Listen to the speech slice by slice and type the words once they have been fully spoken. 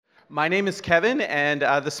My name is Kevin, and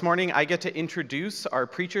this morning I get to introduce our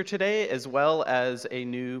preacher today, as well as a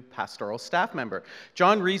new pastoral staff member.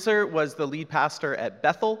 John Reeser was the lead pastor at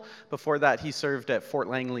Bethel. Before that, he served at Fort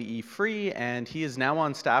Langley E Free, and he is now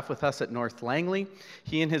on staff with us at North Langley.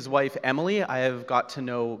 He and his wife, Emily, I have got to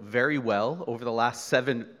know very well over the last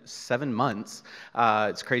seven months.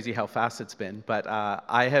 It's crazy how fast it's been, but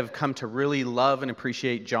I have come to really love and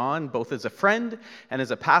appreciate John, both as a friend and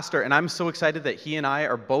as a pastor, and I'm so excited that he and I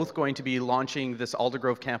are both going to be launching this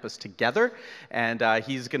Aldergrove campus together, and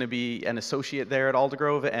he's going to be an associate there at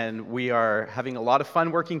Aldergrove, and we are having a lot of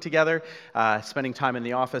fun working together, spending time in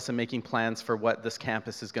the office and making plans for what this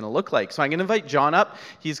campus is going to look like. So I'm going to invite John up.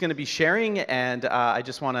 He's going to be sharing, and I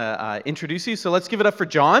just want to introduce you. So let's give it up for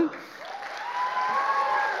John.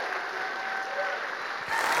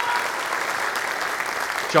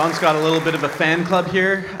 John's got a little bit of a fan club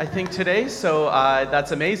here, I think, today, so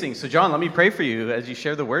that's amazing. So John, let me pray for you as you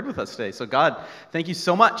share the word with us today. So God, thank you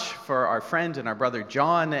so much for our friend and our brother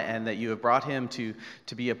John, and that you have brought him to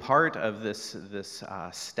be a part of this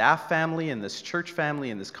staff family and this church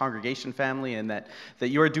family and this congregation family, and that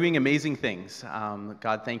you are doing amazing things.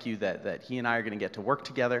 God, thank you that he and I are going to get to work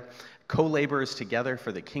together, co-laborers together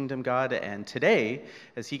for the kingdom, God. And today,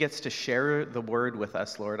 as he gets to share the word with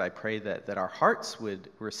us, Lord, I pray that our hearts would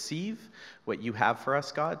receive what you have for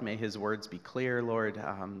us, God. May his words be clear, Lord.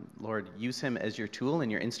 Lord, use him as your tool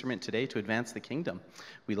and your instrument today to advance the kingdom.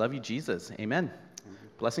 We love you, Jesus. Amen.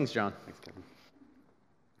 Blessings, John. Thanks, Kevin.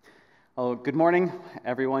 Oh, good morning,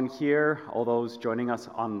 everyone here, all those joining us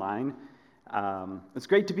online. It's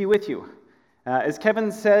great to be with you. As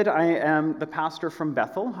Kevin said, I am the pastor from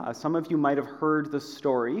Bethel. Some of you might have heard the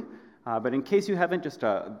story, but in case you haven't, just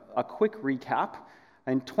a quick recap.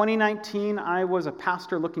 In 2019, I was a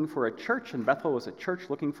pastor looking for a church, and Bethel was a church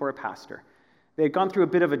looking for a pastor. They had gone through a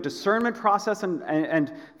bit of a discernment process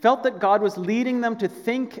and felt that God was leading them to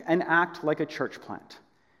think and act like a church plant.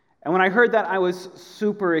 And when I heard that, I was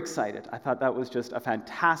super excited. I thought that was just a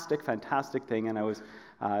fantastic, fantastic thing, and I was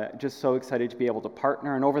just so excited to be able to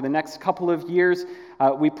partner. And over the next couple of years,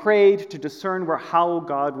 we prayed to discern how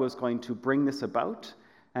God was going to bring this about.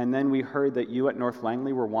 And then we heard that you at North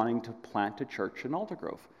Langley were wanting to plant a church in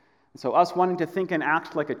Aldergrove. So us wanting to think and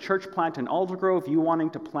act like a church plant in Aldergrove, you wanting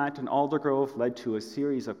to plant in Aldergrove, led to a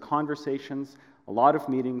series of conversations, a lot of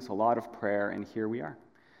meetings, a lot of prayer, and here we are.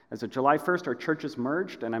 As of July 1st, our church is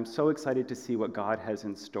merged, and I'm so excited to see what God has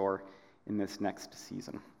in store in this next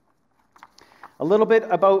season. A little bit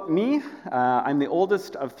about me. I'm the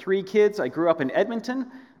oldest of 3 kids. I grew up in Edmonton.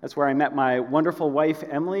 That's where I met my wonderful wife,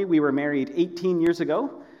 Emily. We were married 18 years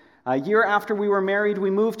ago. A year after we were married, we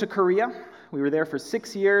moved to Korea. We were there for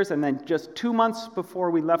 6 years, and then just 2 months before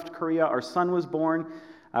we left Korea, our son was born.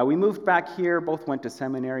 We moved back here, both went to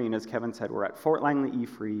seminary, and as Kevin said, we're at Fort Langley E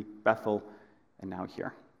Free, Bethel, and now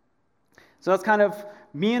here. So that's kind of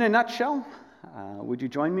me in a nutshell. Would you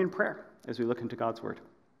join me in prayer as we look into God's Word?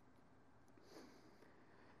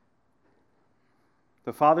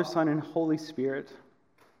 The Father, Son, and Holy Spirit,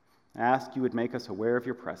 I ask you would make us aware of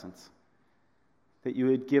your presence, that you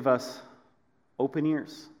would give us open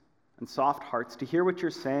ears and soft hearts to hear what you're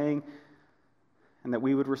saying, and that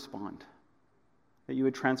we would respond, that you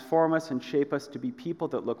would transform us and shape us to be people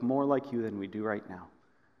that look more like you than we do right now.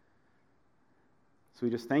 So we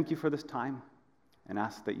just thank you for this time and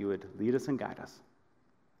ask that you would lead us and guide us.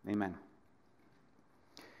 Amen.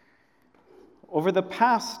 Over the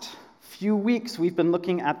past few weeks, we've been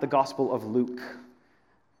looking at the Gospel of Luke.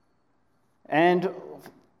 And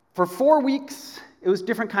for 4 weeks, it was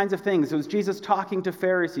different kinds of things. It was Jesus talking to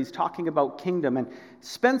Pharisees, talking about kingdom. And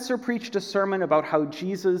Spencer preached a sermon about how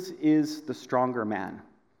Jesus is the stronger man.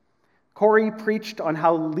 Corey preached on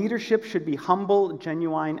how leadership should be humble,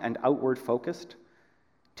 genuine, and outward focused.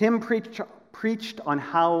 Tim preached on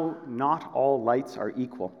how not all lights are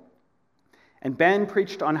equal. And Ben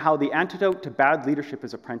preached on how the antidote to bad leadership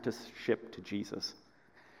is apprenticeship to Jesus.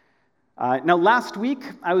 Now, last week,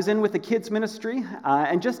 I was in with the kids' ministry,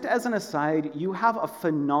 and just as an aside, you have a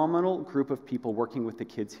phenomenal group of people working with the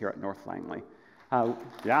kids here at North Langley.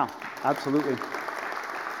 Yeah, absolutely.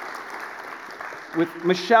 With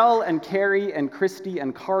Michelle and Carrie and Christy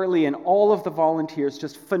and Carly and all of the volunteers,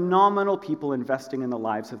 just phenomenal people investing in the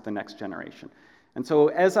lives of the next generation. And so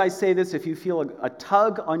as I say this, if you feel a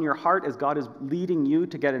tug on your heart as God is leading you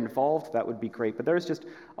to get involved, that would be great. But there's just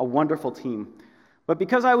a wonderful team. But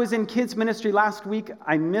because I was in kids ministry last week,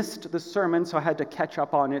 I missed the sermon, so I had to catch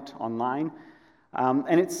up on it online.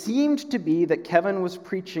 And it seemed to be that Kevin was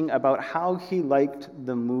preaching about how he liked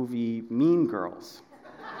the movie Mean Girls.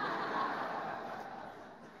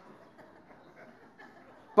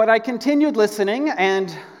 But I continued listening,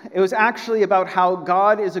 and it was actually about how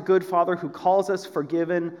God is a good Father who calls us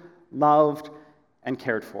forgiven, loved, and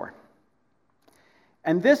cared for.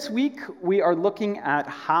 And this week, we are looking at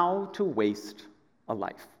how to waste a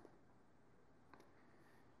life.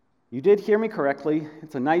 You did hear me correctly.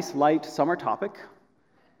 It's a nice, light summer topic,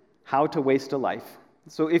 how to waste a life.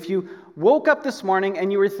 So if you woke up this morning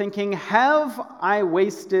and you were thinking, have I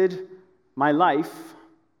wasted my life?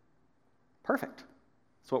 Perfect.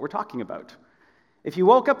 That's what we're talking about. If you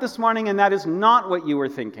woke up this morning and that is not what you were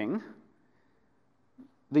thinking,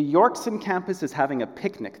 the Yorkson campus is having a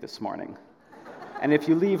picnic this morning. And if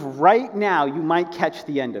you leave right now, you might catch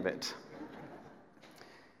the end of it.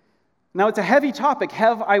 Now, it's a heavy topic,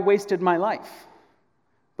 have I wasted my life?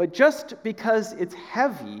 But just because it's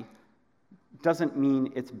heavy doesn't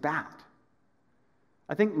mean it's bad.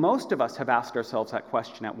 I think most of us have asked ourselves that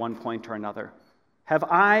question at one point or another. Have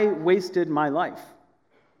I wasted my life?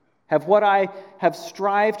 Have what I have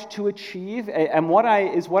strived to achieve and what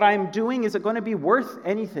I'm doing, is it going to be worth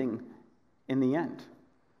anything in the end?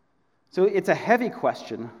 So it's a heavy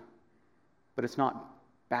question, but it's not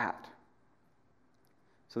bad.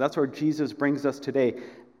 So that's where Jesus brings us today.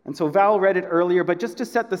 And so Val read it earlier, but just to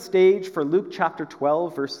set the stage for Luke chapter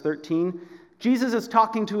 12, verse 13, Jesus is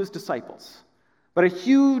talking to his disciples. But a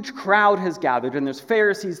huge crowd has gathered, and there's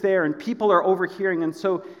Pharisees there, and people are overhearing. And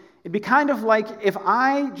so it'd be kind of like if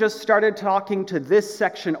I just started talking to this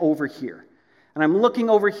section over here. And I'm looking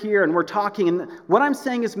over here, and we're talking, and what I'm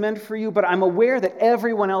saying is meant for you, but I'm aware that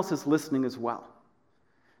everyone else is listening as well.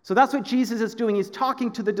 So that's what Jesus is doing. He's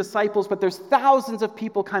talking to the disciples, but there's thousands of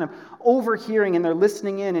people kind of overhearing, and they're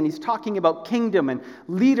listening in, and he's talking about kingdom and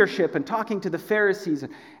leadership and talking to the Pharisees.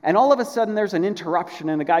 And all of a sudden, there's an interruption,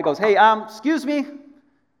 and a guy goes, hey, excuse me,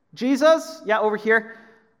 Jesus? Yeah, over here.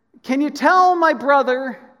 Can you tell my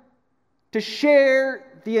brother to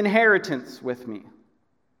share the inheritance with me?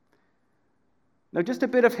 Now, just a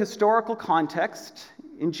bit of historical context.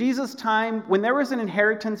 In Jesus' time, when there was an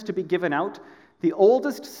inheritance to be given out, the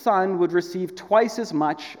oldest son would receive twice as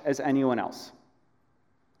much as anyone else.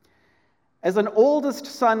 As an oldest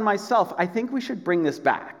son myself, I think we should bring this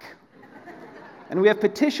back. And we have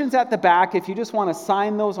petitions at the back if you just want to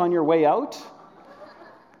sign those on your way out.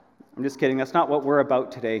 I'm just kidding, that's not what we're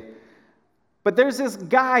about today. But there's this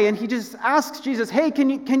guy, and he just asks Jesus, hey, can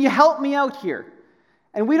you help me out here?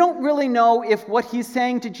 And we don't really know if what he's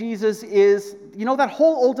saying to Jesus is, that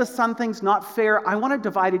whole oldest son thing's not fair. I want to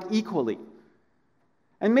divide it equally.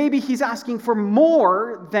 And maybe he's asking for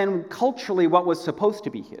more than culturally what was supposed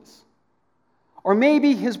to be his. Or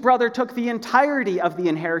maybe his brother took the entirety of the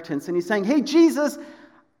inheritance and he's saying, hey, Jesus,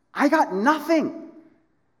 I got nothing.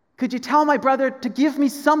 Could you tell my brother to give me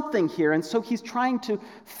something here? And so he's trying to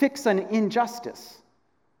fix an injustice.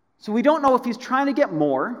 So we don't know if he's trying to get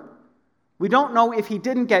more. We don't know if he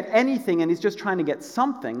didn't get anything and he's just trying to get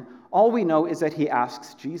something. All we know is that he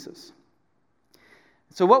asks Jesus.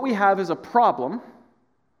 So what we have is a problem.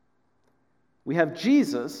 We have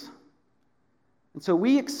Jesus, and so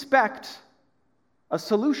we expect a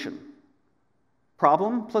solution.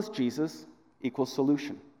 Problem plus Jesus equals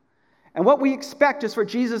solution. And what we expect is for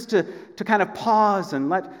Jesus to kind of pause and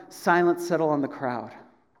let silence settle on the crowd.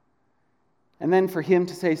 And then for him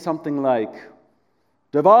to say something like,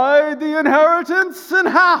 divide the inheritance in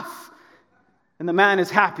half. And the man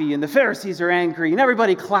is happy, and the Pharisees are angry, and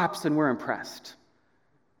everybody claps, and we're impressed.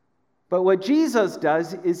 But what Jesus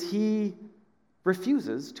does is he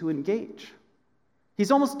refuses to engage. He's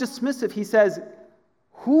almost dismissive. He says,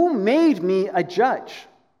 who made me a judge?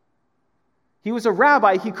 He was a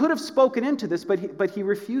rabbi. He could have spoken into this, but he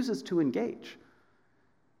refuses to engage.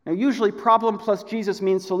 Now, usually problem plus Jesus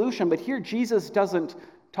means solution, but here Jesus doesn't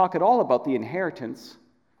talk at all about the inheritance.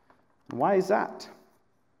 And why is that?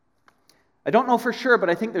 I don't know for sure, but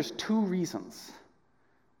I think there's two reasons.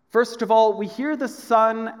 First of all, we hear the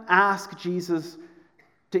son ask Jesus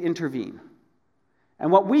to intervene.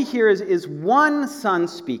 And what we hear is one son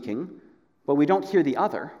speaking, but we don't hear the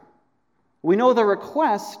other. We know the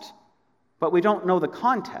request, but we don't know the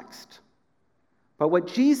context. But what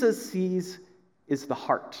Jesus sees is the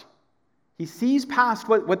heart. He sees past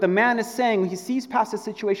what the man is saying. He sees past the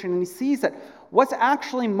situation, and he sees that what's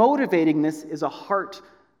actually motivating this is a heart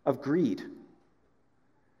of greed.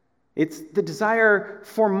 It's the desire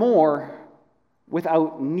for more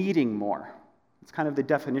without needing more. It's kind of the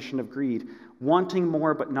definition of greed. Wanting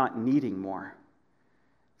more but not needing more.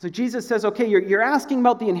 So Jesus says, okay, you're asking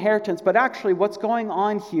about the inheritance, but actually what's going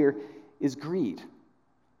on here is greed.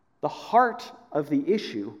 The heart of the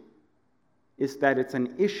issue is that it's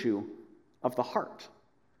an issue of the heart.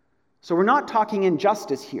 So we're not talking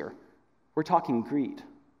injustice here. We're talking greed.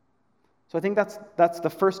 So I think that's the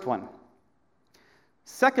first one.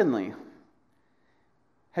 Secondly,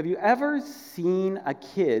 have you ever seen a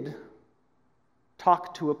kid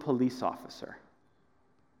talk to a police officer?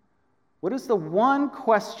 What is the one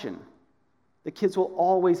question the kids will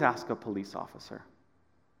always ask a police officer?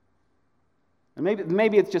 And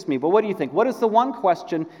maybe it's just me, but what do you think? What is the one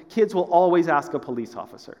question kids will always ask a police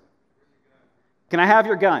officer? Can I have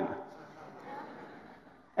your gun?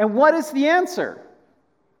 And what is the answer?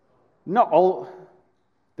 No,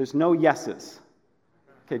 there's no yeses.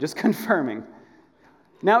 Okay, just confirming.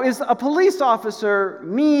 Now, is a police officer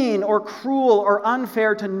mean or cruel or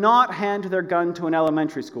unfair to not hand their gun to an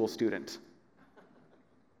elementary school student?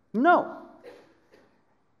 No.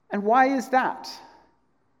 And why is that?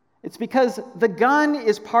 It's because the gun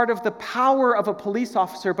is part of the power of a police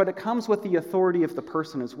officer, but it comes with the authority of the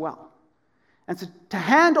person as well. And so to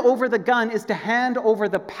hand over the gun is to hand over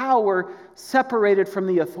the power separated from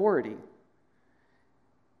the authority.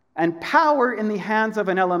 And power in the hands of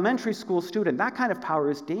an elementary school student, that kind of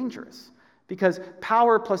power is dangerous because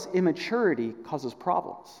power plus immaturity causes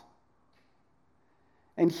problems.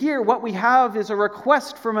 And here what we have is a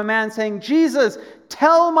request from a man saying, Jesus,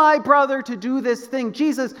 tell my brother to do this thing.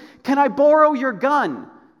 Jesus, can I borrow your gun?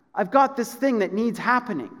 I've got this thing that needs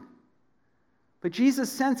happening. But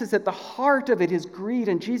Jesus senses that the heart of it is greed,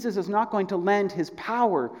 and Jesus is not going to lend his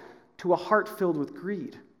power to a heart filled with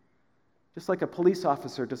greed. Just like a police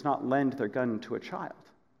officer does not lend their gun to a child.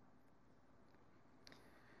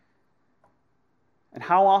 And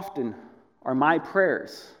how often are my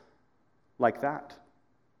prayers like that?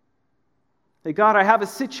 Hey, God, I have a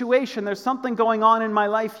situation. There's something going on in my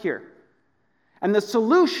life here. And the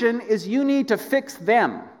solution is you need to fix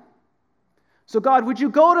them. So God, would you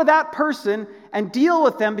go to that person and deal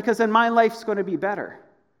with them because then my life's going to be better?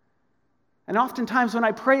 And oftentimes when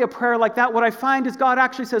I pray a prayer like that, what I find is God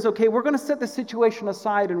actually says, okay, we're going to set the situation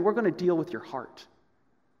aside and we're going to deal with your heart.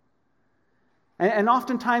 And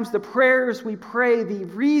oftentimes the prayers we pray, the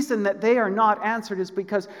reason that they are not answered is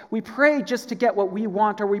because we pray just to get what we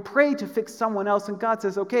want, or we pray to fix someone else, and God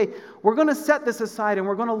says, okay, we're going to set this aside and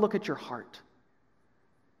we're going to look at your heart.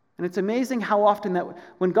 And it's amazing how often that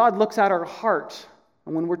when God looks at our heart,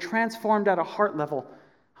 and when we're transformed at a heart level,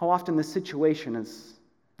 how often the situation is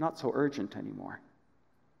not so urgent anymore.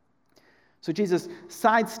 So Jesus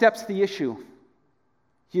sidesteps the issue.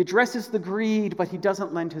 He addresses the greed, but he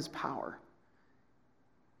doesn't lend his power.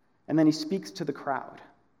 And then he speaks to the crowd.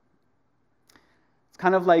 It's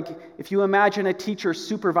kind of like if you imagine a teacher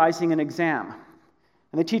supervising an exam.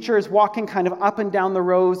 And the teacher is walking kind of up and down the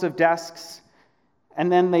rows of desks. And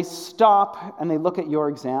then they stop and they look at your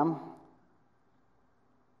exam.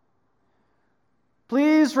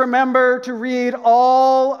 Please remember to read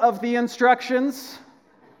all of the instructions.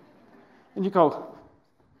 And you go,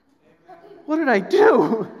 what did I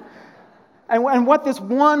do? And what this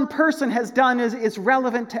one person has done is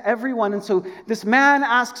relevant to everyone. And so this man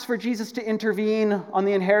asks for Jesus to intervene on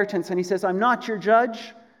the inheritance. And he says, I'm not your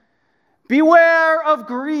judge. Beware of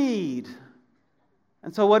greed.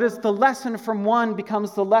 And so what is the lesson from one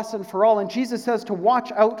becomes the lesson for all. And Jesus says to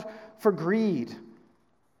watch out for greed.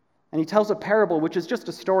 And he tells a parable, which is just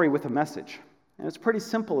a story with a message. And it's pretty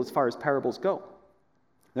simple as far as parables go.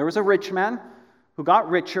 There was a rich man who got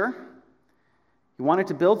richer. He wanted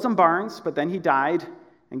to build some barns, but then he died,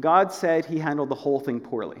 and God said he handled the whole thing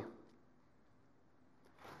poorly.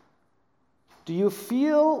 Do you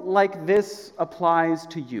feel like this applies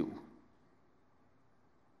to you?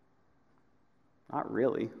 Not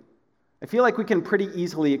really. I feel like we can pretty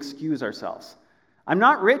easily excuse ourselves. I'm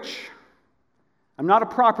not rich. I'm not a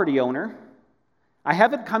property owner. I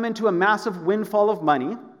haven't come into a massive windfall of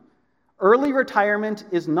money. Early retirement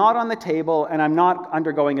is not on the table, and I'm not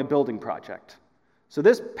undergoing a building project. So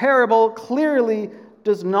this parable clearly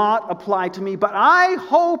does not apply to me, but I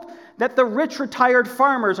hope that the rich retired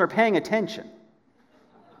farmers are paying attention.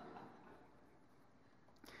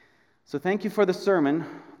 So thank you for the sermon.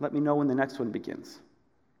 Let me know when the next one begins.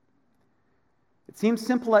 It seems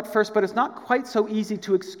simple at first, but it's not quite so easy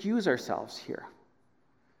to excuse ourselves here.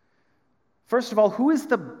 First of all, who is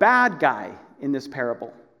the bad guy in this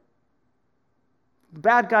parable? The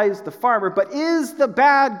bad guy is the farmer, but is the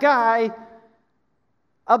bad guy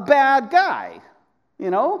a bad guy? You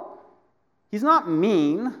know? He's not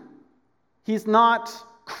mean. He's not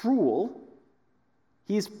cruel.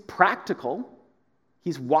 He's practical.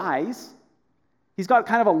 He's wise. He's got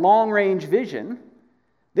kind of a long-range vision.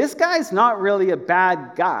 This guy's not really a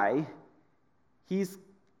bad guy. He's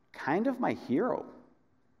kind of my hero.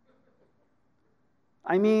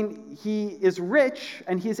 I mean, he is rich,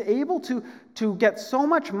 and he's able to get so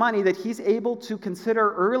much money that he's able to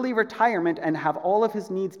consider early retirement and have all of his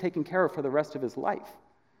needs taken care of for the rest of his life.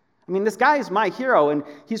 I mean, this guy is my hero, and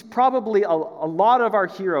he's probably a lot of our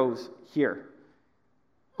heroes here.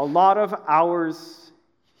 A lot of ours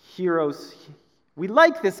heroes. We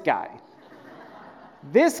like this guy.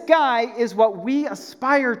 This guy is what we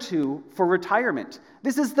aspire to for retirement.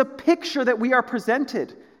 This is the picture that we are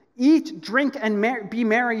presented. Eat, drink, and be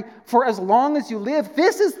merry for as long as you live.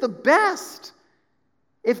 This is the best.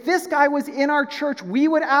 If this guy was in our church, we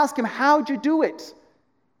would ask him, how'd you do it?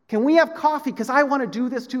 Can we have coffee? Because I want to do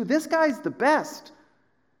this too. This guy's the best.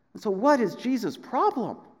 And so what is Jesus'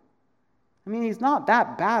 problem? I mean, he's not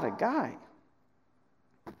that bad a guy.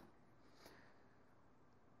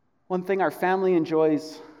 One thing our family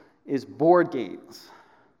enjoys is board games.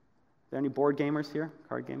 Are there any board gamers here?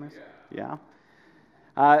 Card gamers? Yeah.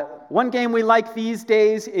 One game we like these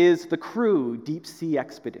days is The Crew Deep Sea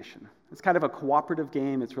Expedition. It's kind of a cooperative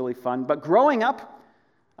game. It's really fun. But growing up,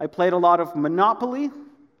 I played a lot of Monopoly,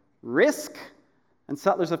 Risk, and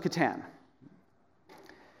Settlers of Catan.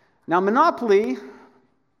 Now, Monopoly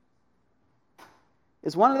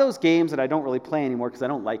is one of those games that I don't really play anymore because I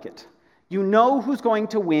don't like it. You know who's going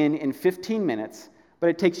to win in 15 minutes, but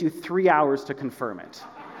it takes you 3 hours to confirm it.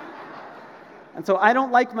 And so I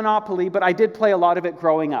don't like Monopoly, but I did play a lot of it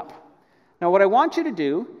growing up. Now, what I want you to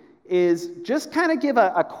do is just kind of give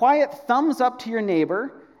a quiet thumbs up to your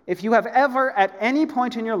neighbor if you have ever, at any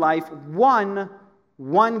point in your life, won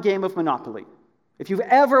one game of Monopoly. If you've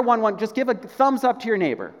ever won one, just give a thumbs up to your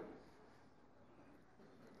neighbor.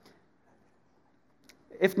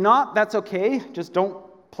 If not, that's okay. Just don't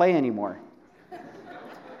play anymore.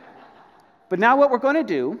 But now what we're going to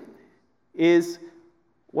do is,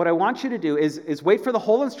 what I want you to do is wait for the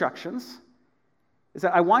whole instructions, is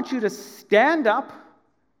that I want you to stand up,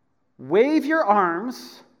 wave your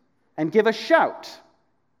arms, and give a shout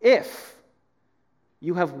if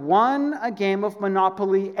you have won a game of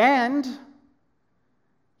Monopoly and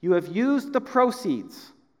you have used the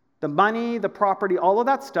proceeds, the money, the property, all of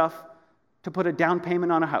that stuff, to put a down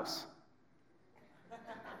payment on a house.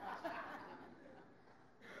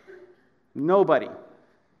 Nobody.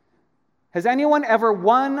 Has anyone ever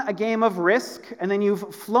won a game of Risk and then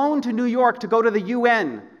you've flown to New York to go to the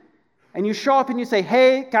UN and you show up and you say,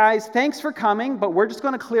 hey guys, thanks for coming, but we're just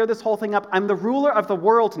going to clear this whole thing up. I'm the ruler of the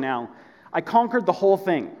world now. I conquered the whole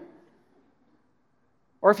thing.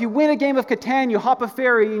 Or if you win a game of Catan, you hop a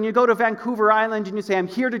ferry and you go to Vancouver Island and you say, I'm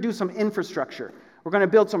here to do some infrastructure. We're going to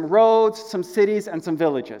build some roads, some cities, and some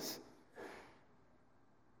villages.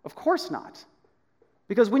 Of course not.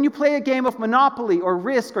 Because when you play a game of Monopoly or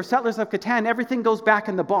Risk or Settlers of Catan, everything goes back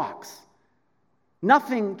in the box.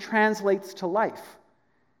 Nothing translates to life.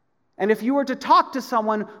 And if you were to talk to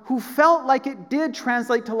someone who felt like it did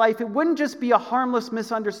translate to life, it wouldn't just be a harmless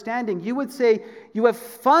misunderstanding. You would say, you have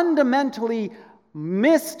fundamentally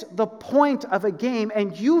missed the point of a game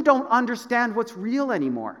and you don't understand what's real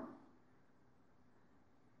anymore.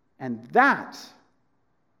 And that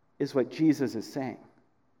is what Jesus is saying.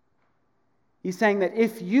 He's saying that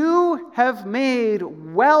if you have made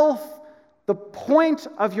wealth the point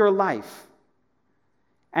of your life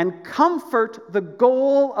and comfort the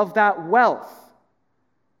goal of that wealth,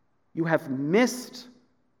 you have missed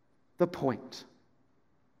the point.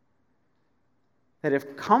 That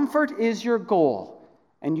if comfort is your goal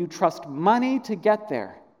and you trust money to get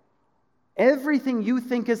there, everything you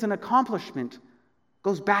think is an accomplishment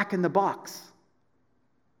goes back in the box,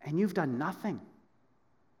 and you've done nothing.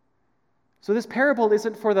 So this parable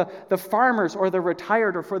isn't for the farmers or the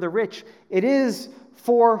retired or for the rich. It is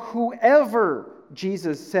for whoever,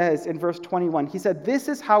 Jesus says in verse 21. He said, this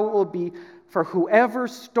is how it will be for whoever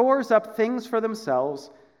stores up things for themselves,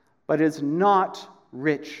 but is not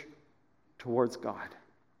rich towards God.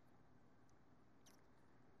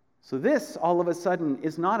 So this, all of a sudden,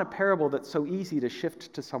 is not a parable that's so easy to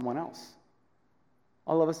shift to someone else.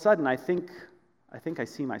 All of a sudden, I think I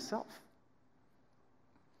see myself.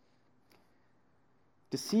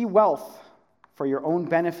 To see wealth for your own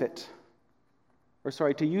benefit,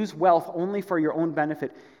 to use wealth only for your own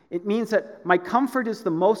benefit, it means that my comfort is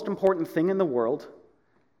the most important thing in the world,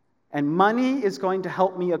 and money is going to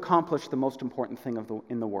help me accomplish the most important thing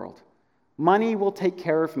in the world. Money will take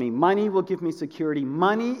care of me. Money will give me security.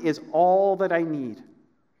 Money is all that I need.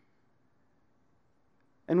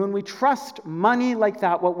 And when we trust money like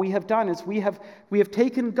that, what we have done is we have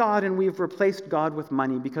taken God and we have replaced God with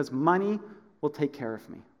money, because money will take care of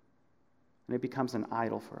me. And it becomes an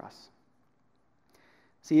idol for us.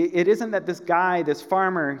 See, it isn't that this guy, this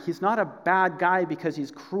farmer, he's not a bad guy because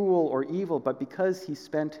he's cruel or evil, but because he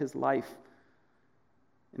spent his life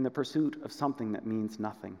in the pursuit of something that means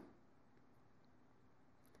nothing.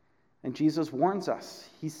 And Jesus warns us.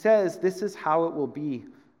 He says this is how it will be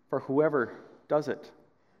for whoever does it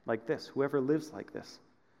like this, whoever lives like this.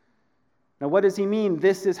 Now, what does he mean,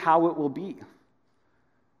 this is how it will be?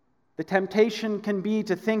 The temptation can be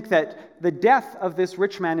to think that the death of this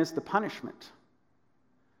rich man is the punishment.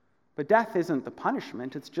 But death isn't the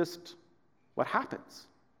punishment, it's just what happens.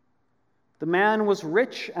 The man was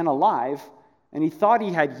rich and alive, and he thought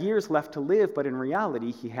he had years left to live, but in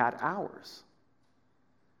reality, he had hours.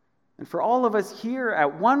 And for all of us here,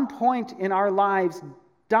 at one point in our lives,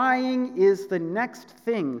 dying is the next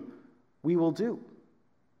thing we will do.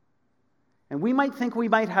 And we might think we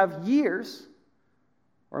might have years,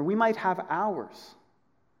 or we might have hours.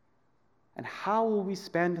 And how will we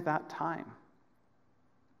spend that time?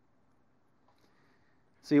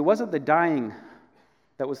 See, it wasn't the dying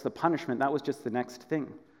that was the punishment, that was just the next thing.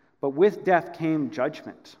 But with death came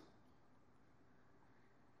judgment.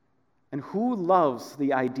 And who loves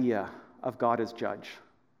the idea of God as judge?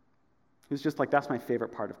 Who's just like, that's my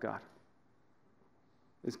favorite part of God,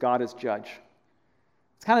 is God as judge.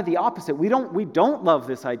 It's kind of the opposite. We don't love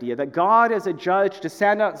this idea that God as a judge, to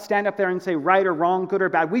stand up there and say right or wrong, good or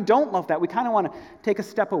bad. We don't love that. We kind of want to take a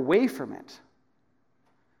step away from it.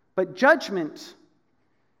 But judgment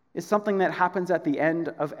is something that happens at the end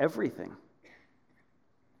of everything.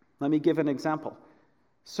 Let me give an example.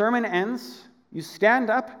 Sermon ends, you stand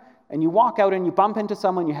up, and you walk out and you bump into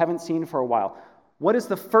someone you haven't seen for a while. What is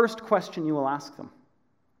the first question you will ask them?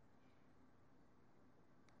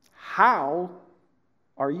 How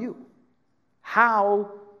are you?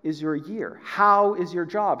 How is your year? How is your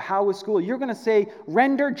job? How is school? You're going to say,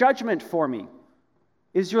 render judgment for me.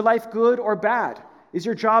 Is your life good or bad? Is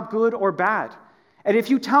your job good or bad? And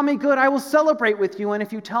if you tell me good, I will celebrate with you. And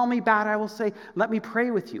if you tell me bad, I will say, let me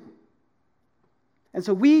pray with you. And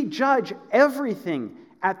so we judge everything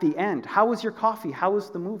at the end. How was your coffee? How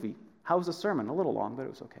was the movie? How was the sermon? A little long, but it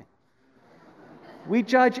was okay. We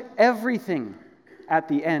judge everything at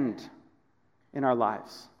the end in our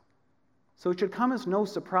lives. So it should come as no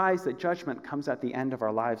surprise that judgment comes at the end of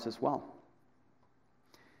our lives as well.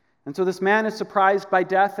 And so this man is surprised by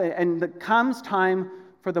death, and it comes time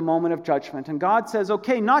for the moment of judgment. And God says,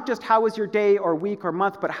 okay, not just how was your day or week or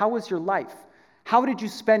month, but how was your life? How did you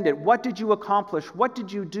spend it? What did you accomplish? What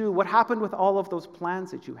did you do? What happened with all of those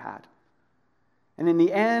plans that you had? And in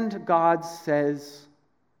the end, God says,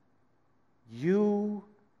 you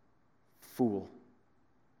fool.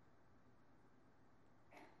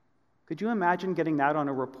 Could you imagine getting that on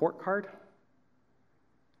a report card?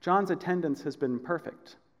 John's attendance has been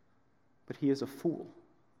perfect, but he is a fool.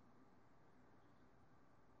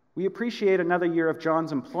 We appreciate another year of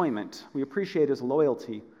John's employment. We appreciate his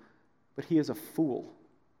loyalty, but he is a fool.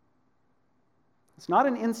 It's not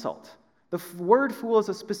an insult. The word fool is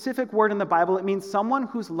a specific word in the Bible. It means someone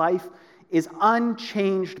whose life is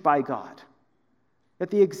unchanged by God. That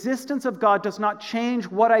the existence of God does not change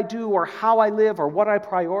what I do or how I live or what I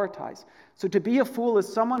prioritize. So to be a fool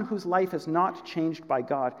is someone whose life is not changed by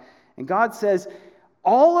God. And God says,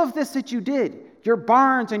 all of this that you did, your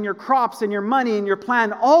barns and your crops and your money and your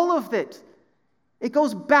plan, all of it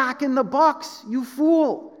goes back in the box, you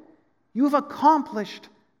fool. You've accomplished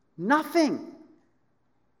nothing.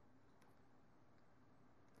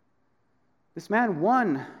 This man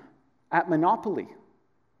won at Monopoly.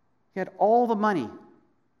 He had all the money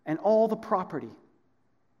and all the property.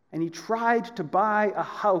 And he tried to buy a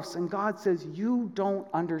house, and God says, you don't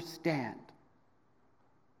understand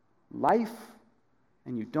life,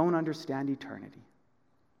 and you don't understand eternity.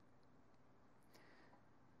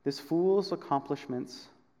 This fool's accomplishments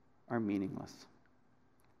are meaningless.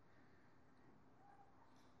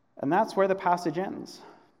 And that's where the passage ends.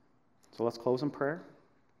 So let's close in prayer.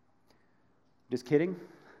 Just kidding.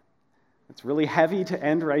 It's really heavy to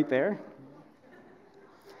end right there.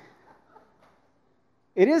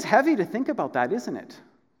 It is heavy to think about that, isn't it?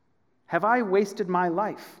 Have I wasted my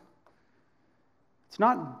life? It's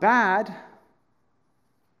not bad,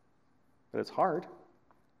 but it's hard.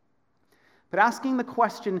 But asking the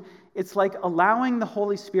question, it's like allowing the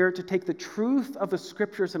Holy Spirit to take the truth of the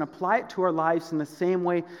Scriptures and apply it to our lives in the same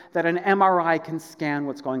way that an MRI can scan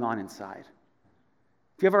what's going on inside.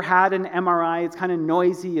 If you ever had an MRI, it's kind of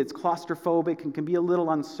noisy, it's claustrophobic, and can be a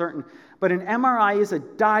little uncertain. But an MRI is a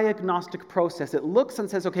diagnostic process. It looks and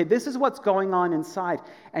says, okay, this is what's going on inside.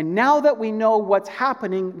 And now that we know what's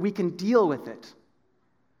happening, we can deal with it.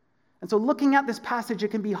 And so looking at this passage, it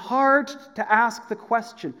can be hard to ask the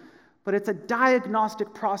question, but it's a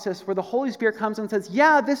diagnostic process where the Holy Spirit comes and says,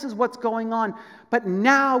 yeah, this is what's going on, but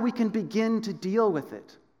now we can begin to deal with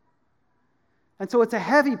it. And so it's a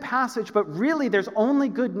heavy passage, but really there's only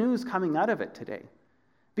good news coming out of it today.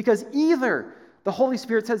 Because either the Holy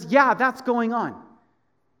Spirit says, yeah, that's going on.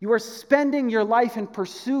 You are spending your life in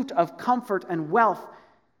pursuit of comfort and wealth,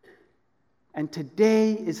 and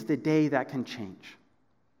today is the day that can change.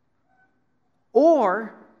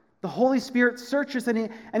 Or the Holy Spirit searches and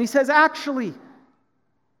he says, actually,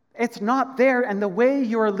 it's not there, and the way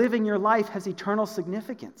you are living your life has eternal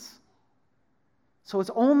significance. So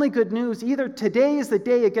it's only good news. Either today is the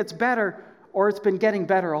day it gets better, or it's been getting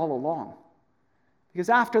better all along. Because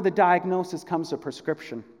after the diagnosis comes a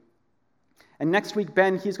prescription. And next week,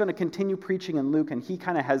 Ben, he's going to continue preaching in Luke, and he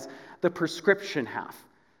kind of has the prescription half.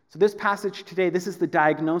 So this passage today, this is the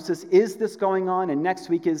diagnosis. Is this going on? And next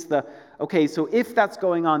week is okay, so if that's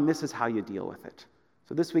going on, this is how you deal with it.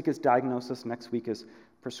 So this week is diagnosis, next week is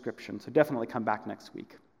prescription. So definitely come back next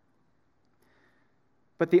week.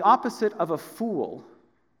 But the opposite of a fool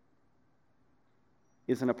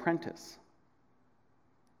is an apprentice.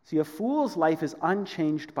 See, a fool's life is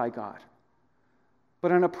unchanged by God.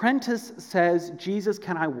 But an apprentice says, Jesus,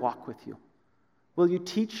 can I walk with you? Will you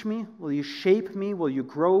teach me? Will you shape me? Will you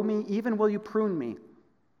grow me? Even will you prune me?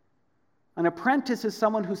 An apprentice is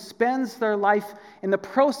someone who spends their life in the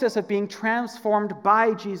process of being transformed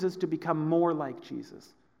by Jesus to become more like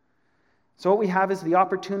Jesus. So what we have is the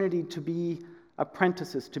opportunity to be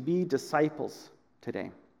apprentices, to be disciples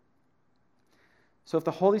today. So if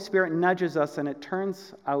the Holy Spirit nudges us and it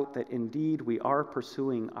turns out that indeed we are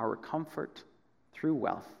pursuing our comfort through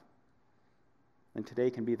wealth, then today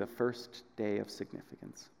can be the first day of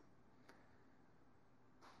significance.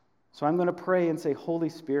 So I'm going to pray and say, Holy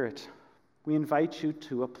Spirit, we invite you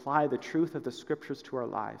to apply the truth of the Scriptures to our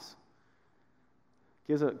lives.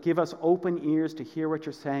 Give us open ears to hear what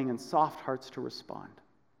you're saying and soft hearts to respond.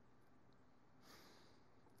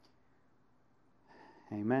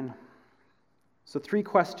 Amen. So 3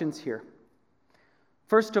 questions here.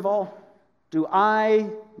 First of all, do I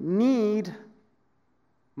need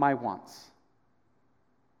my wants?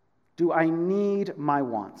 Do I need my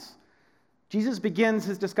wants? Jesus begins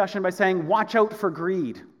his discussion by saying, watch out for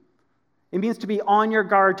greed. It means to be on your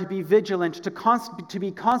guard, to be vigilant, to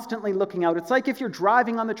be constantly looking out. It's like if you're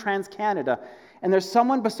driving on the Trans-Canada and there's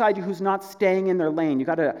someone beside you who's not staying in their lane. You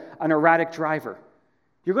got an erratic driver.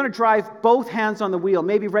 You're going to drive both hands on the wheel,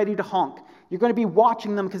 maybe ready to honk. You're going to be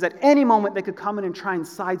watching them because at any moment they could come in and try and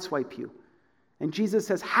sideswipe you. And Jesus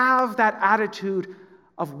says, have that attitude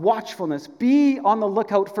of watchfulness. Be on the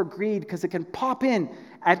lookout for greed because it can pop in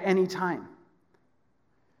at any time.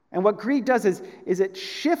 And what greed does is it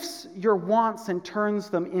shifts your wants and turns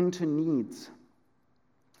them into needs.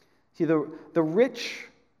 See, the rich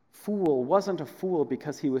fool wasn't a fool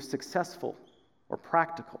because he was successful or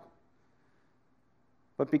practical,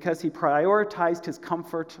 but because he prioritized his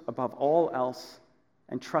comfort above all else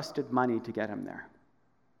and trusted money to get him there.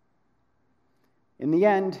 In the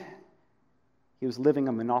end, he was living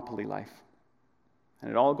a monopoly life,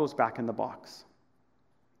 and it all goes back in the box.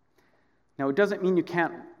 Now, it doesn't mean you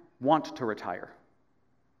can't want to retire.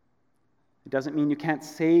 It doesn't mean you can't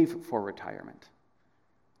save for retirement.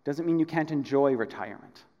 It doesn't mean you can't enjoy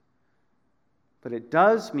retirement. But it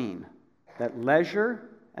does mean that leisure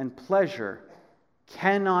and pleasure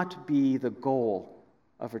cannot be the goal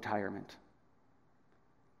of retirement.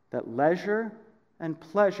 That leisure and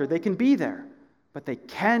pleasure, they can be there, but they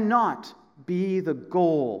cannot be the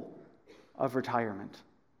goal of retirement.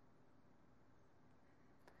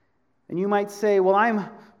 And you might say, well, I'm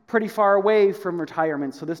pretty far away from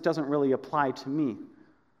retirement, so this doesn't really apply to me.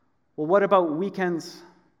 Well, what about weekends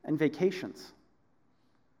and vacations?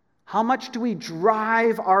 How much do we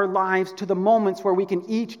drive our lives to the moments where we can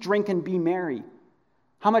eat, drink, and be merry?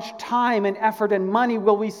 How much time and effort and money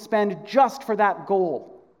will we spend just for that goal?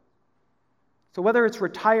 So whether it's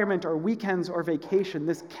retirement or weekends or vacation,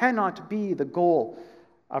 this cannot be the goal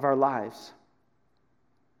of our lives.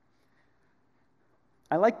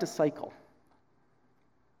 I like to cycle.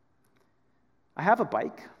 I have a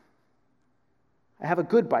bike. I have a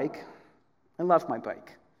good bike. I love my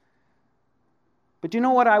bike. But do you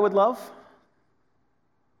know what I would love?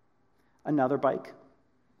 Another bike. Do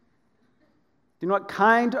you know what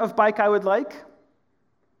kind of bike I would like?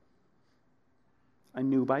 A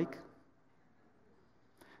new bike.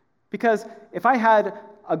 Because if I had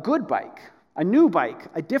a good bike, a new bike,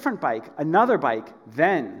 a different bike, another bike,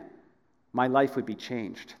 then my life would be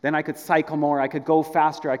changed. Then I could cycle more, I could go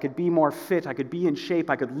faster, I could be more fit, I could be in shape,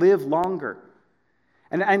 I could live longer.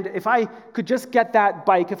 And if I could just get that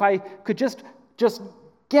bike, if I could just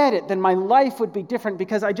get it, then my life would be different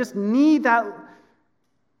because I just need that.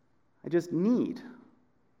 I just need.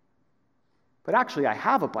 But actually, I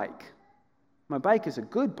have a bike. My bike is a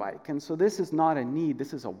good bike, and so this is not a need,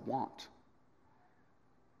 this is a want.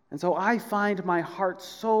 And so I find my heart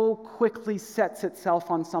so quickly sets itself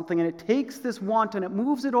on something, and it takes this want and it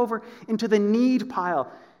moves it over into the need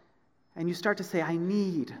pile. And you start to say, I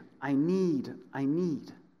need, I need, I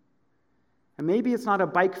need. And maybe it's not a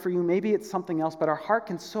bike for you, maybe it's something else, but our heart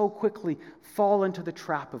can so quickly fall into the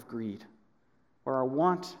trap of greed, where our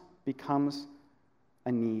want becomes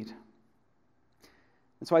a need.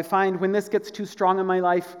 And so I find when this gets too strong in my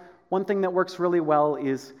life, one thing that works really well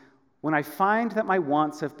is when I find that my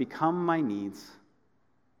wants have become my needs,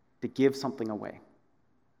 to give something away.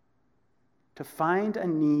 To find a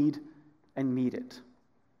need and meet it.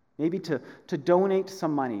 Maybe to donate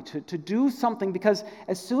some money, to do something, because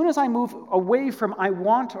as soon as I move away from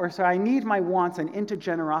I need my wants and into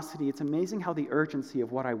generosity, it's amazing how the urgency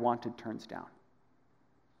of what I wanted turns down.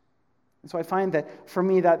 And so I find that for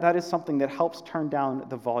me, that is something that helps turn down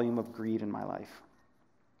the volume of greed in my life.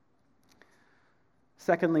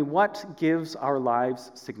 Secondly, what gives our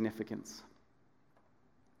lives significance?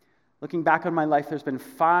 Looking back on my life, there's been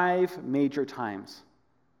 5 major times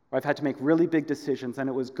where I've had to make really big decisions, and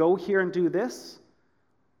it was go here and do this,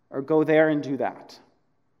 or go there and do that.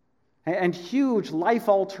 And huge,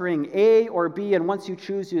 life-altering A or B, and once you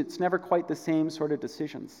choose, it's never quite the same sort of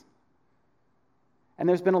decisions. And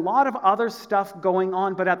there's been a lot of other stuff going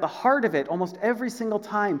on, but at the heart of it, almost every single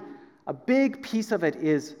time, a big piece of it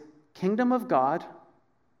is kingdom of God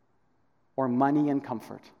or money and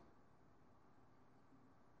comfort.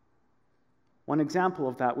 One example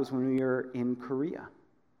of that was when we were in Korea.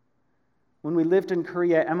 When we lived in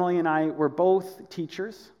Korea, Emily and I were both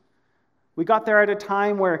teachers. We got there at a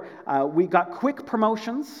time where we got quick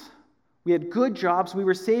promotions. We had good jobs. We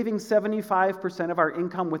were saving 75% of our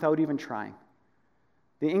income without even trying.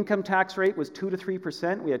 The income tax rate was 2 to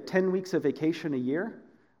 3%. We had 10 weeks of vacation a year.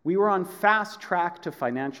 We were on fast track to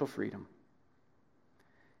financial freedom.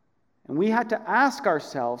 And we had to ask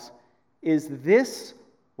ourselves, is this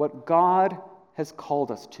what God has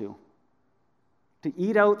called us to? To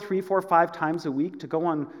eat out 3, 4, 5 times a week, to go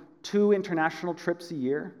on 2 international trips a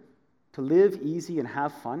year, to live easy and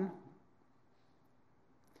have fun?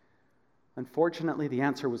 Unfortunately, the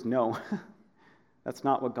answer was no. That's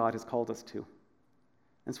not what God has called us to.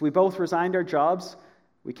 And so we both resigned our jobs.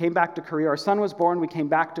 We came back to Korea. Our son was born. We came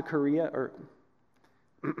back to Korea.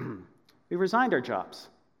 We resigned our jobs.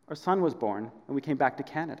 Our son was born, and we came back to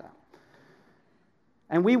Canada.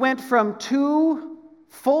 And we went from 2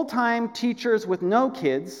 full-time teachers with no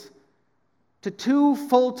kids to 2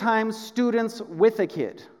 full-time students with a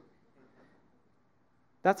kid.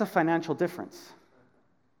 That's a financial difference.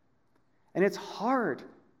 And it's hard.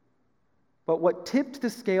 But what tipped the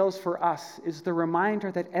scales for us is the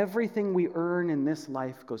reminder that everything we earn in this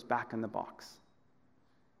life goes back in the box.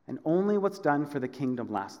 And only what's done for the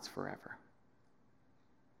kingdom lasts forever.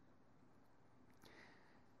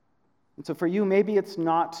 And so for you, maybe it's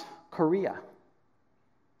not Korea.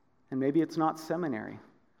 And maybe it's not seminary.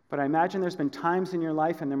 But I imagine there's been times in your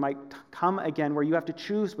life, and there might come again, where you have to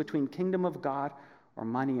choose between kingdom of God or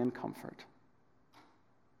money and comfort.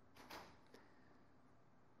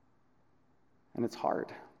 And it's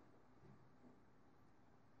hard.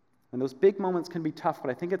 And those big moments can be tough, but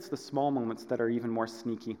I think it's the small moments that are even more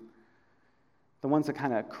sneaky. The ones that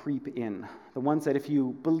kind of creep in. The ones that if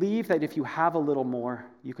you believe that if you have a little more,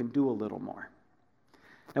 you can do a little more.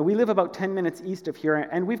 Now, we live about 10 minutes east of here,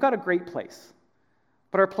 and we've got a great place.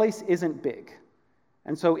 But our place isn't big.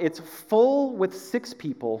 And so it's full with 6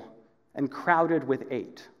 people and crowded with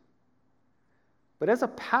 8. But as a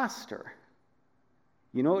pastor,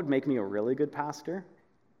 you know what would make me a really good pastor?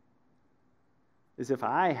 Is if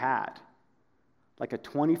I had like a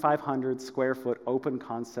 2,500 square foot open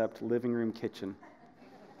concept living room kitchen.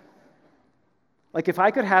 Like if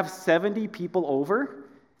I could have 70 people over,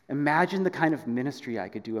 imagine the kind of ministry I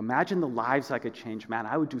could do. Imagine the lives I could change. Man,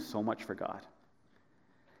 I would do so much for God.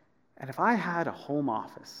 And if I had a home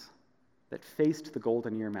office that faced the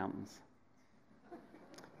Golden Ear Mountains,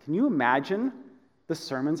 can you imagine the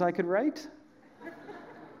sermons I could write?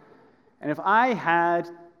 And if I had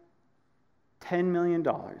 $10 million,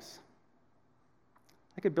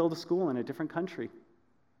 I could build a school in a different country.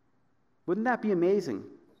 Wouldn't that be amazing,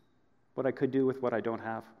 what I could do with what I don't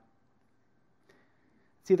have?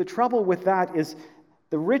 See, the trouble with that is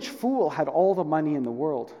the rich fool had all the money in the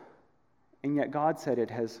world, and yet God said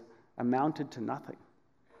it has amounted to nothing.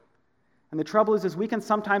 And the trouble is we can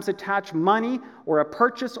sometimes attach money or a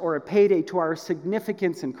purchase or a payday to our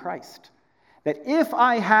significance in Christ. That if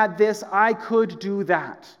I had this, I could do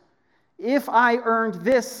that. If I earned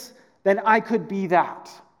this, then I could be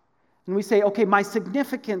that. And we say, okay, my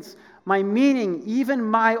significance, my meaning, even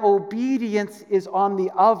my obedience is on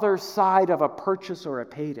the other side of a purchase or a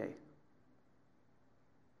payday.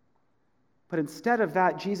 But instead of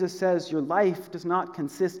that, Jesus says your life does not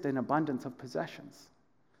consist in abundance of possessions.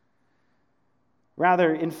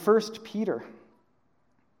 Rather, in 2 Peter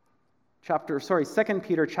chapter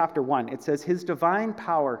 1, it says, His divine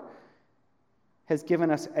power has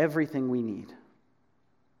given us everything we need.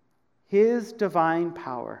 His divine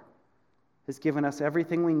power has given us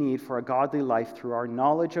everything we need for a godly life through our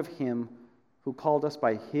knowledge of Him who called us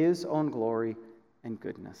by His own glory and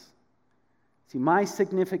goodness. See, my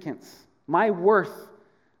significance, my worth,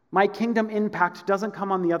 my kingdom impact doesn't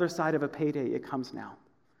come on the other side of a payday. It comes now.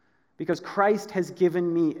 Because Christ has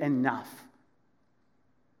given me enough.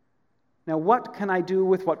 Now, what can I do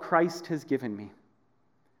with what Christ has given me?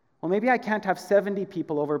 Well, maybe I can't have 70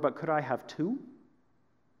 people over, but could I have 2?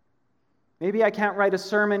 Maybe I can't write a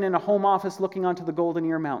sermon in a home office looking onto the Golden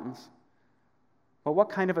Ear Mountains. But what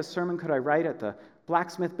kind of a sermon could I write at the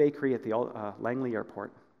Blacksmith Bakery at the Langley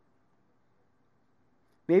Airport?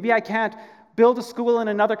 Maybe I can't build a school in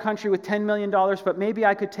another country with $10 million, but maybe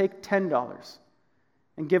I could take $10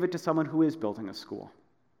 and give it to someone who is building a school.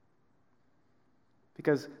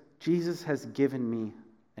 Because Jesus has given me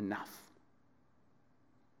enough.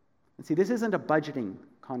 And see, this isn't a budgeting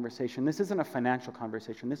conversation. This isn't a financial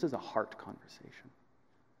conversation. This is a heart conversation.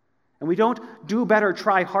 And we don't do better,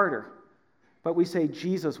 try harder. But we say,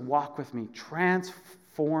 Jesus, walk with me,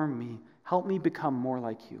 transform me, help me become more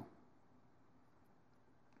like you.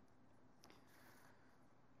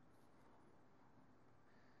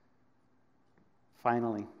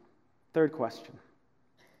 Finally, third question.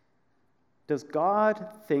 Does God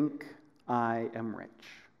think I am rich?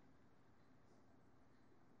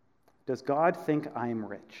 Does God think I am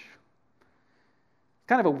rich? It's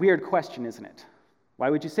kind of a weird question, isn't it?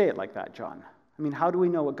 Why would you say it like that, John? I mean, how do we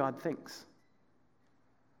know what God thinks?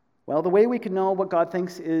 Well, the way we can know what God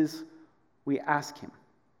thinks is we ask Him.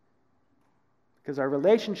 Because our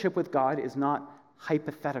relationship with God is not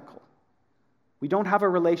hypothetical. We don't have a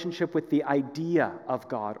relationship with the idea of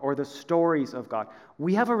God or the stories of God.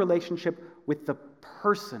 We have a relationship with the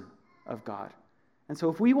person of God. And so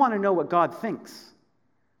if we want to know what God thinks,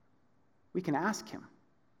 we can ask Him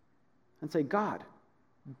and say, God,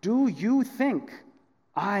 do you think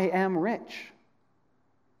I am rich?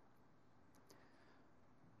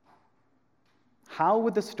 How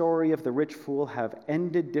would the story of the rich fool have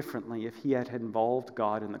ended differently if he had involved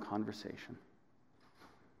God in the conversation?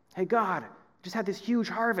 Hey, God, just had this huge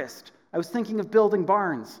harvest. I was thinking of building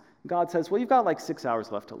barns. God says, well, you've got like 6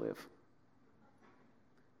 hours left to live.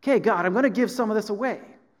 Okay, God, I'm going to give some of this away.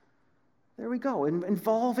 There we go.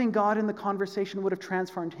 Involving God in the conversation would have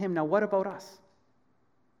transformed him. Now, what about us?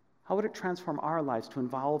 How would it transform our lives to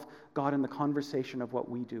involve God in the conversation of what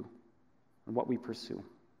we do and what we pursue?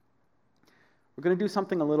 We're going to do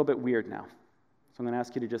something a little bit weird now. So I'm going to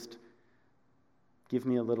ask you to just give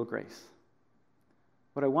me a little grace.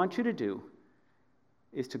 What I want you to do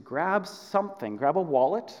is to grab something, grab a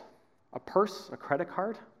wallet, a purse, a credit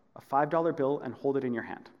card, a $5 bill, and hold it in your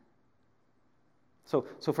hand. So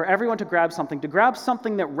for everyone to grab something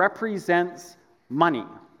that represents money.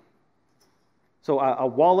 So a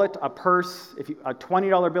wallet, a purse, a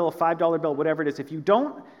 $20 bill, a $5 bill, whatever it is. If you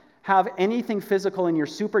don't have anything physical and you're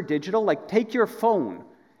super digital, like take your phone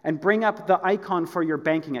and bring up the icon for your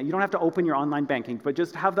banking. You don't have to open your online banking, but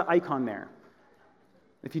just have the icon there.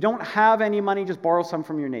 If you don't have any money, just borrow some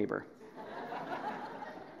from your neighbor.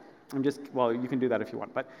 You can do that if you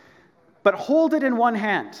want. But hold it in one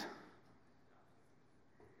hand.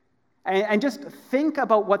 And just think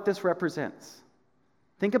about what this represents.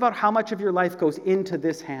 Think about how much of your life goes into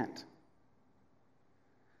this hand.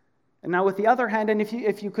 And now with the other hand, and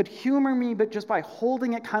if you could humor me, but just by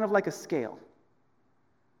holding it kind of like a scale,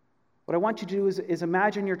 what I want you to do is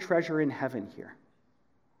imagine your treasure in heaven here.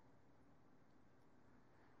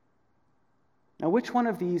 Now, which one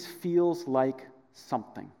of these feels like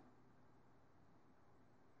something?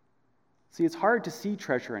 See, it's hard to see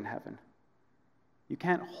treasure in heaven. You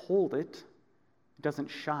can't hold it. It doesn't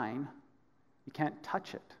shine. You can't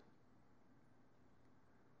touch it.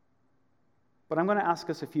 But I'm going to ask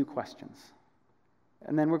us a few questions.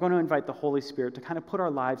 And then we're going to invite the Holy Spirit to kind of put our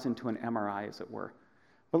lives into an MRI, as it were.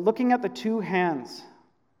 But looking at the two hands,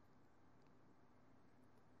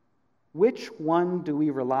 which one do we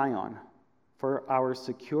rely on for our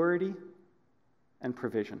security and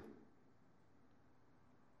provision?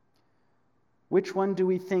 Which one do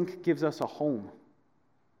we think gives us a home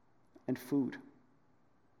and food?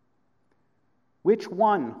 Which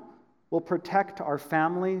one will protect our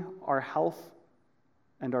family, our health,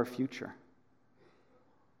 and our future?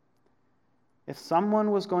 If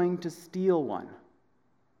someone was going to steal one,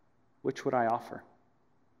 which would I offer?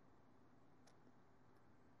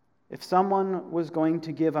 If someone was going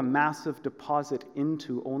to give a massive deposit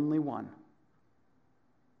into only one,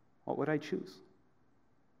 what would I choose?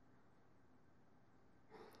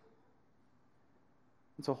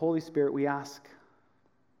 And so, Holy Spirit, we ask,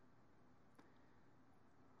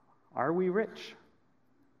 are we rich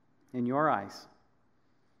in your eyes?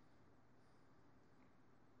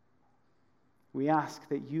 We ask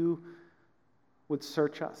that you would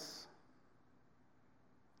search us,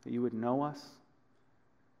 that you would know us,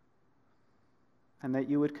 and that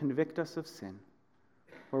you would convict us of sin,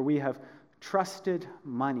 where we have trusted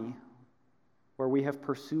money, where we have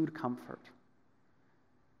pursued comfort,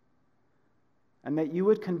 and that you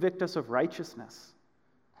would convict us of righteousness,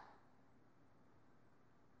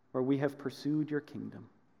 where we have pursued your kingdom.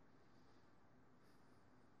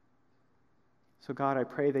 So God, I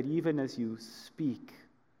pray that even as you speak,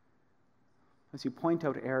 as you point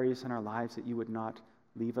out areas in our lives, that you would not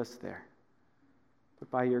leave us there, but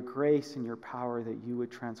by your grace and your power that you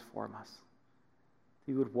would transform us,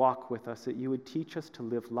 that you would walk with us, that you would teach us to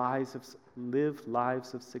live lives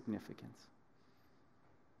of significance.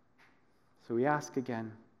 So we ask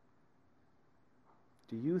again,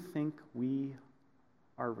 do you think we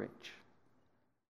are rich?